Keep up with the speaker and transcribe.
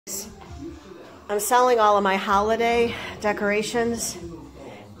I'm selling all of my holiday decorations,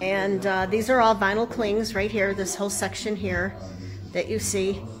 and these are all vinyl clings right here, this whole section here that you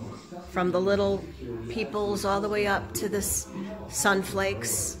see, from the little peoples all the way up to this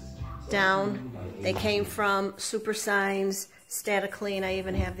sunflakes down. They came from Super Signs, Staticlean. I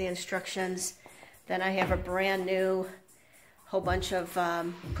even have the instructions. Then I have a brand new whole bunch of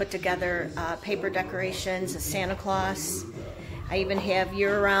put together paper decorations, a Santa Claus. I even have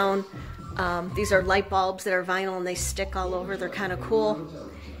year-round. These are light bulbs that are vinyl and they stick all over. They're kind of cool.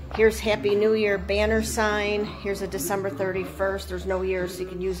 Here's Happy New Year banner sign. Here's a December 31st. There's no year, so you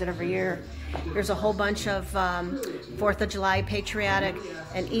can use it every year. Here's a whole bunch of 4th of July patriotic,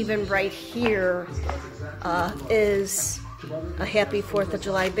 and even right here is a Happy 4th of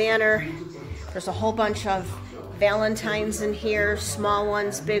July banner. There's a whole bunch of Valentines in here, small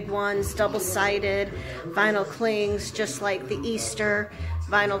ones, big ones, double-sided, vinyl clings, just like the Easter,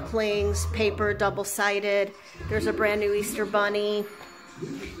 vinyl clings, paper, double-sided. There's a brand new Easter bunny.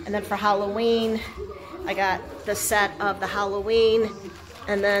 And then for Halloween, I got the set of the Halloween,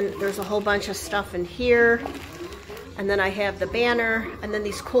 and then there's a whole bunch of stuff in here. And then I have the banner, and then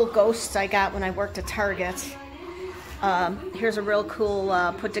these cool ghosts I got when I worked at Target. Here's a real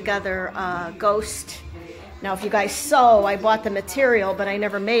cool put together ghost. Now if you guys saw, I bought the material, but I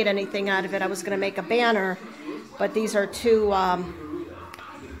never made anything out of it. I was going to make a banner, but these are two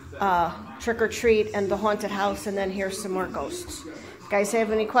Trick or Treat and the Haunted House, and then here's some more ghosts. If you guys have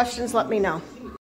any questions, let me know.